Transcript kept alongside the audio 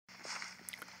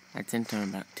I sent him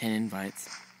about 10 invites.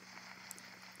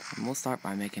 And we'll start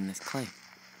by making this clay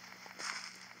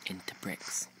into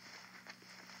bricks.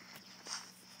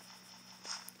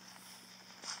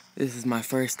 This is my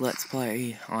first Let's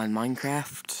Play on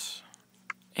Minecraft,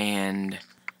 and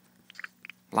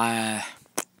like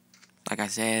I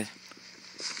said,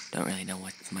 don't really know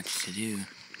what much to do.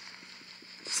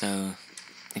 So,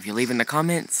 if you leave in the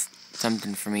comments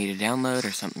something for me to download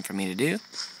or something for me to do,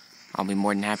 I'll be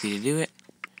more than happy to do it.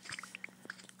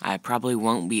 I probably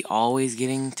won't be always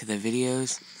getting to the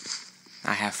videos.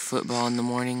 I have football in the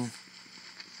morning,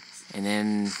 and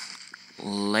then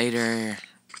later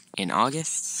in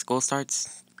August, school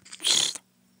starts.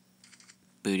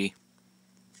 Booty.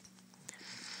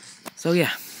 So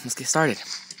yeah, let's get started.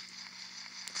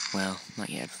 Well, not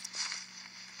yet.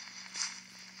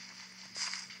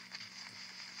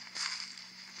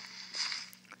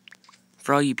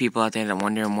 For all you people out there that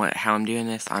wondering how I'm doing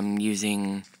this, I'm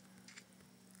using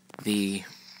the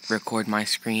Record My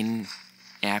Screen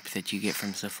app that you get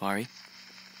from Safari.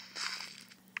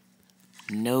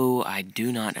 No, I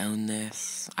do not own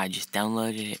this. I just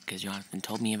downloaded it because Jonathan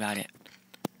told me about it.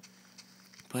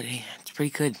 But hey, it's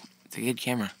pretty good. It's a good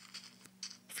camera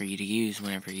for you to use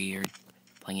whenever you're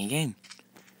playing a game.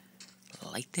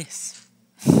 Like this.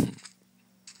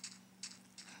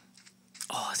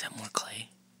 Oh, is that more clay?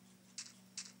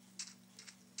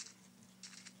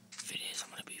 If it is, I'm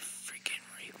gonna be freaking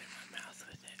raping my mouth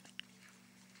with it.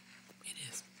 It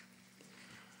is.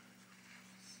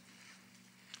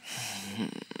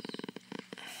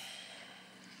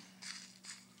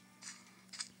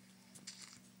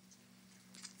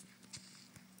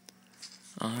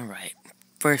 Alright,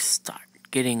 first start,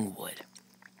 getting wood.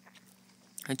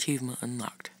 Achievement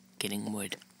unlocked, getting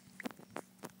wood.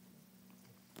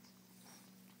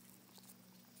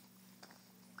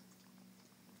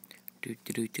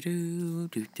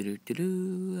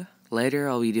 Later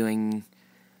I'll be doing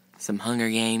some Hunger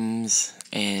Games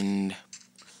and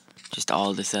just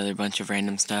all this other bunch of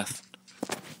random stuff.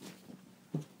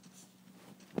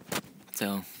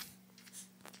 So,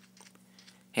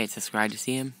 hey, subscribe to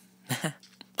see him.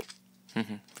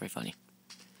 Very funny.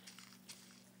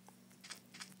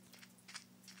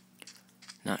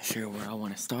 Not sure where I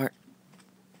want to start.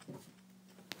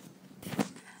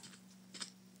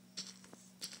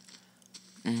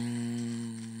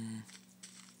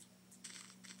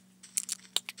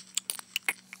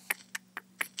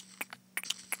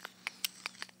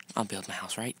 I'll build my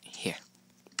house right here.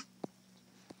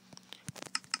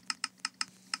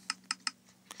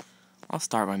 I'll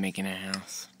start by making a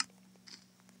house.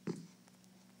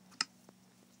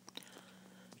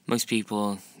 Most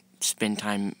people spend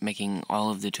time making all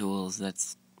of the tools.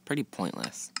 That's pretty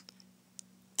pointless.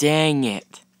 Dang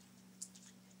it!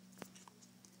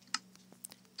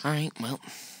 Alright, well,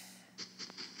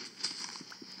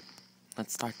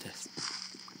 let's start this.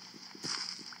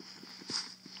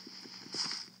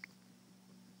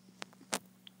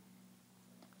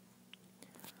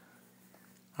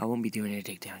 I won't be doing a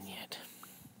dig down yet.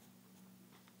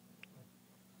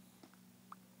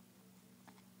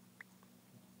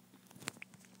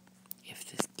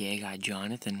 If this gay guy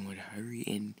Jonathan would hurry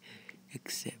and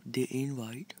accept the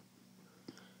invite,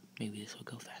 maybe this will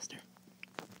go faster.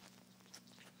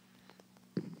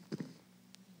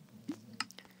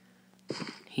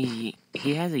 He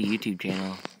has a YouTube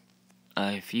channel.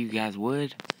 If you guys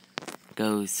would,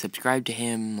 go subscribe to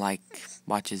him,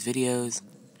 watch his videos.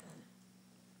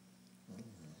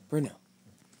 Bruno.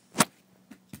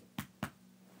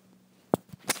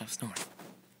 Stop snoring.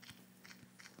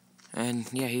 And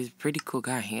yeah, he's a pretty cool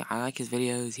guy. I like his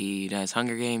videos. He does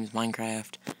Hunger Games,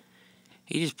 Minecraft.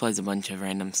 He just plays a bunch of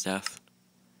random stuff.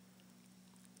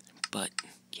 But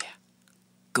yeah,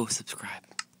 go subscribe.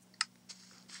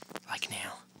 Like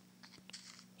now.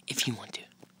 If you want to.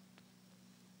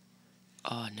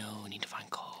 Oh no, we need to find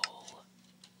coal.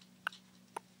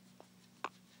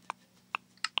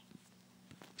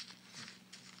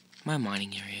 My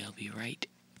mining area will be right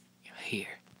here.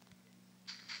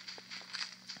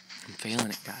 I'm feeling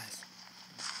it, guys.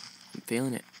 I'm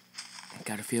feeling it. You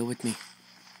gotta feel with me.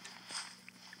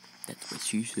 That's what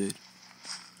she said.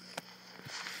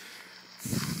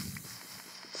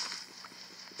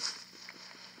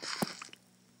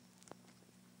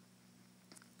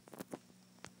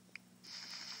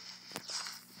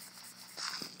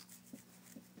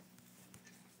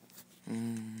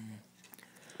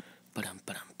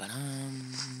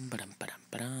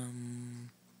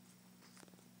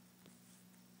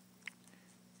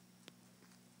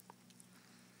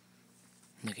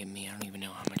 Look at me, I don't even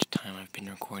know how much time I've been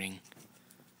recording.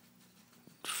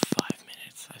 5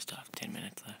 minutes. I still have 10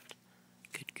 minutes left.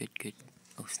 Good. good.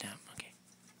 Oh, snap. Okay.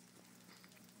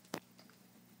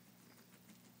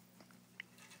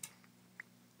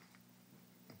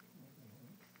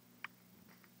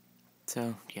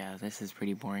 So, yeah, this is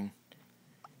pretty boring.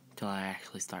 Till I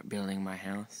actually start building my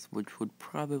house, which would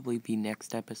probably be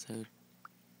next episode.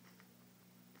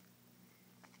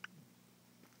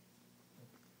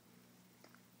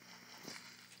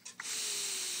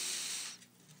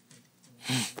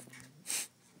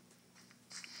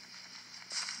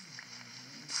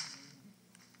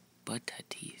 Butt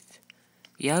teeth.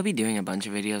 Yeah, I'll be doing a bunch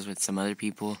of videos with some other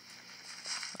people.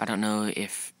 I don't know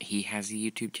if he has a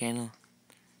YouTube channel.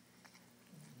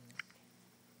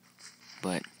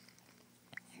 But,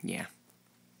 yeah.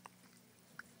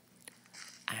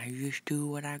 I just do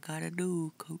what I gotta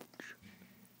do, coach.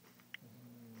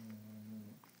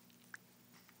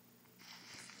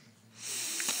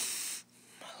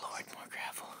 My lord, more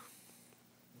gravel.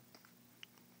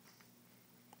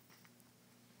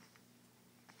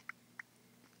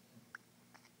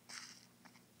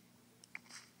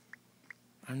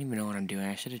 I don't even know what I'm doing.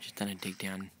 I should have just done a dig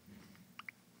down.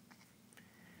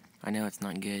 I know it's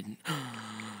not good. My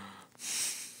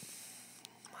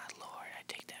lord, I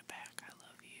take that back. I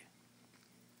love you.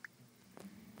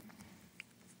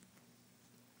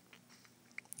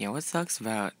 Yeah, what sucks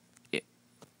about it?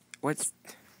 What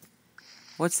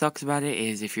sucks about it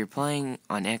is if you're playing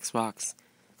on Xbox,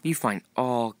 you find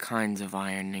all kinds of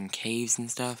iron in caves and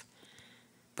stuff,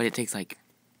 but it takes like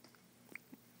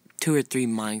 2 or 3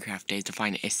 Minecraft days to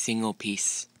find a single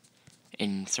piece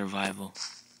in survival.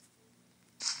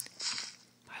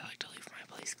 I like to leave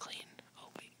my place clean. Oh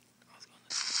wait, I was going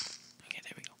this way. Okay,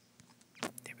 there we go.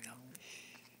 There we go.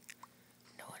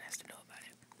 No one has to know about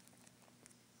it.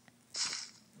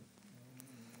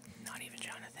 Not even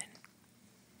Jonathan.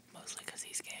 Mostly because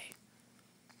he's gay.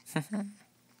 I'm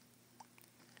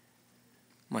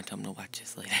gonna tell him to watch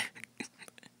this later.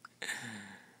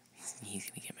 He's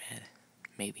gonna get mad.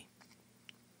 Maybe.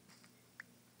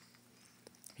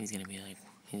 He's gonna be like,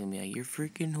 you're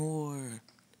freaking whore.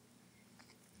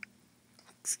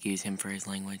 Excuse him for his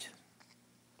language.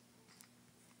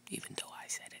 Even though I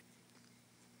said it.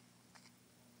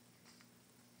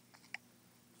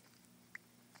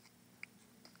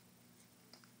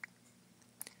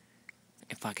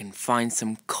 If I can find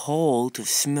some coal to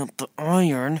smelt the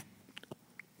iron.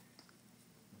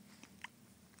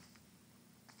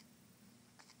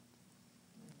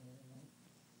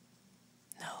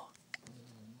 No.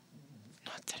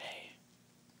 Not today.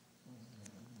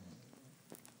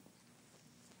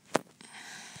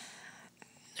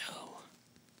 No.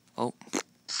 Oh.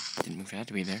 Didn't move that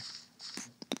to be there.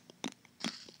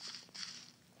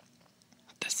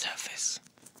 The surface.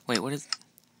 Wait, what is...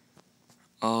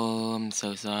 Oh, I'm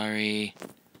so sorry.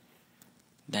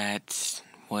 That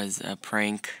was a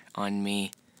prank on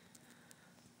me.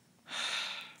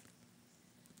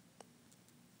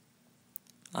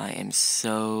 I am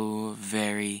so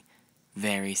very,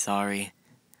 very sorry.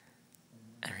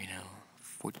 Areno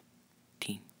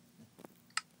 14.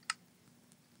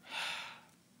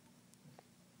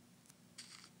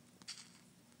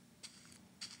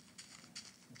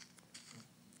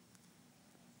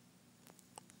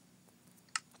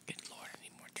 Good lord, I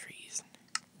need more trees.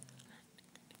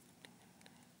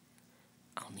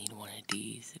 I'll need one of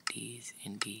these,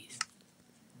 and these.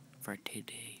 For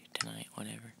today, tonight,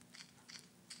 whatever.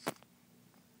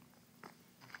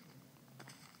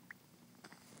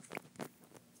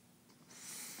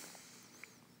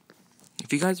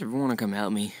 If you guys ever want to come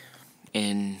help me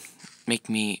and make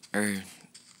me, or,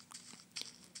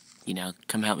 you know,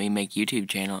 come help me make YouTube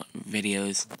channel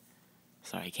videos.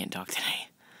 Sorry, I can't talk today.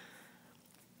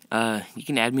 You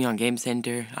can add me on Game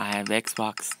Center. I have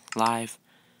Xbox Live,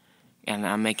 and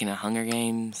I'm making a Hunger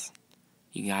Games.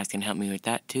 You guys can help me with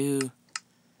that too.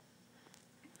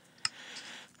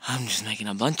 I'm just making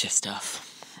a bunch of stuff.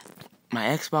 My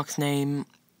Xbox name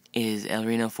is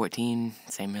Elreno14,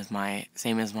 same as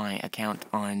my account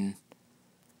on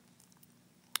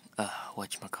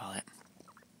whatchamacallit,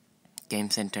 Game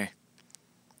Center.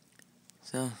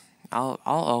 So I'll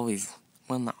always,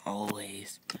 well, not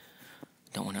always,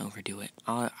 don't want to overdo it.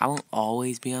 I won't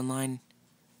always be online,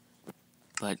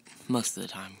 but most of the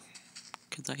time,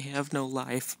 because I have no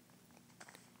life.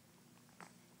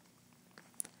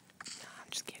 Nah, I'm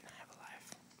just kidding, I have a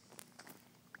life.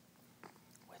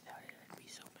 Without it, I'd be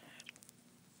so mad.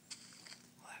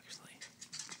 Well, actually,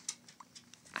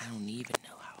 I don't even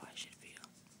know how I should feel.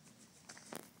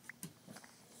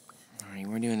 Alright,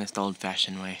 we're doing this the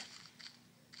old-fashioned way.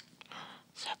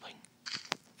 Sapling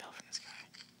fell from the sky.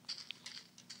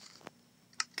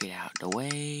 Get out the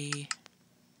way.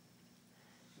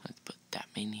 Let's put that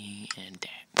Any and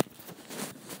that.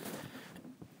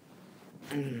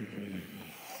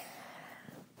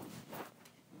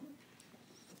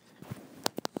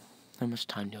 How much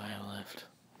time do I have left?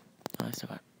 Oh, I still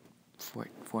got 4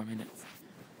 minutes.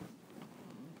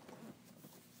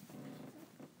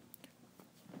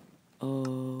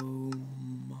 Oh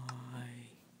my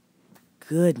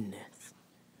goodness.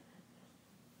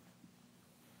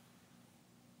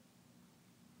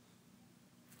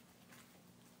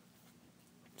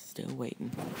 Still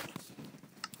waiting.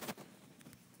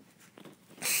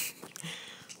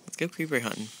 Let's go creeper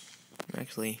hunting.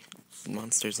 Actually,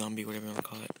 monster, zombie, whatever you want to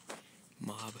call it.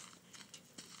 Mob.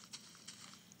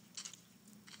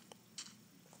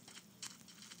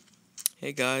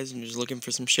 Hey guys, I'm just looking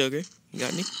for some sugar. You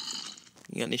got any?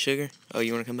 You got any sugar? Oh,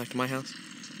 you want to come back to my house?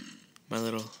 My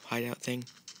little hideout thing?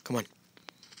 Come on.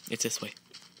 It's this way.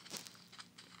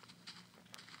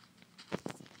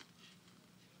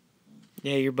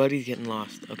 Yeah, your buddy's getting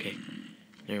lost. Okay.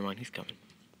 Never mind, he's coming.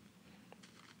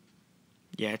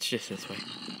 Yeah, it's just this way.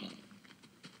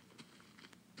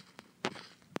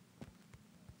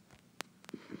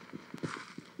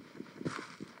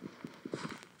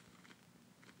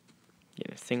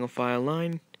 Get a single file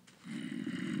line.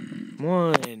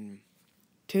 1,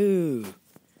 2.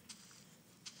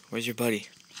 Where's your buddy?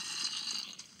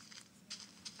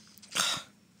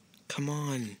 Come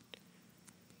on.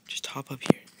 Just hop up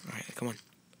here. Alright, come on.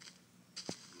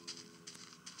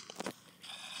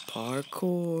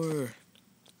 Parkour.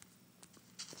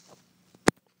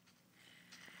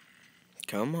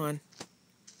 Come on.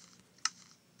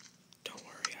 Don't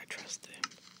worry, I trust him.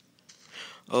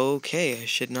 Okay, I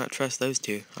should not trust those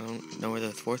two. I don't know where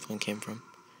the fourth one came from.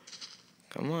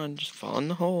 Come on, just fall in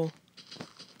the hole.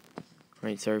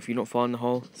 Right, sir, if you don't fall in the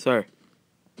hole, sir,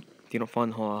 if you don't fall in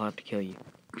the hole, I'll have to kill you.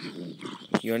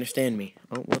 You understand me?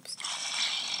 Oh, whoops.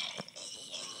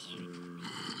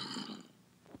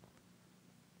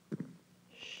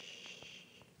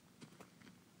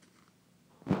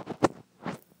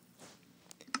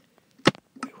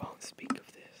 We won't speak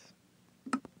of this.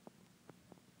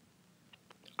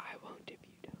 I won't if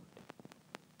you don't.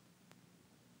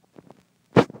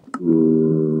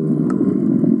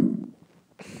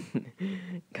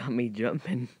 Got me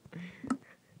jumping.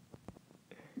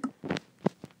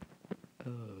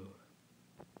 Oh.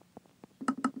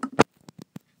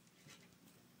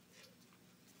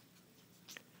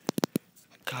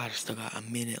 God, I still got a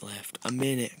minute left. A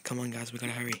minute. Come on, guys, we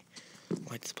gotta hurry.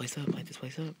 Light this place up,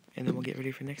 and then we'll get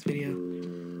ready for the next video.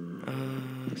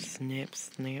 Snap,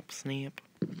 snap, snap.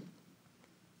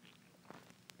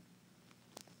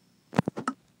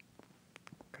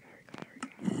 Gotta hurry.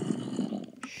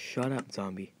 Shut up,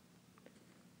 zombie.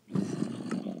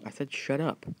 I said shut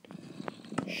up.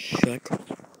 Shut.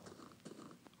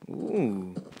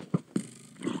 Ooh.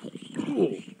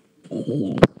 Ooh,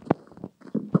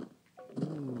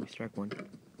 strike one.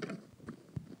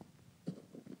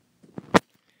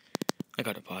 I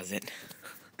gotta pause it.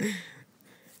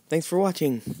 Thanks for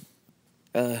watching.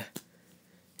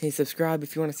 Hey, subscribe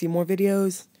if you want to see more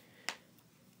videos.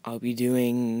 I'll be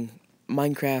doing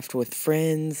Minecraft with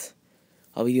friends.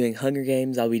 I'll be doing Hunger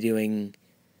Games. I'll be doing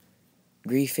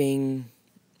griefing.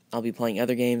 I'll be playing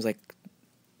other games like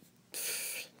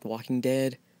The Walking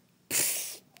Dead.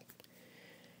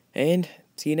 And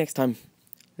see you next time.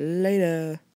 Later.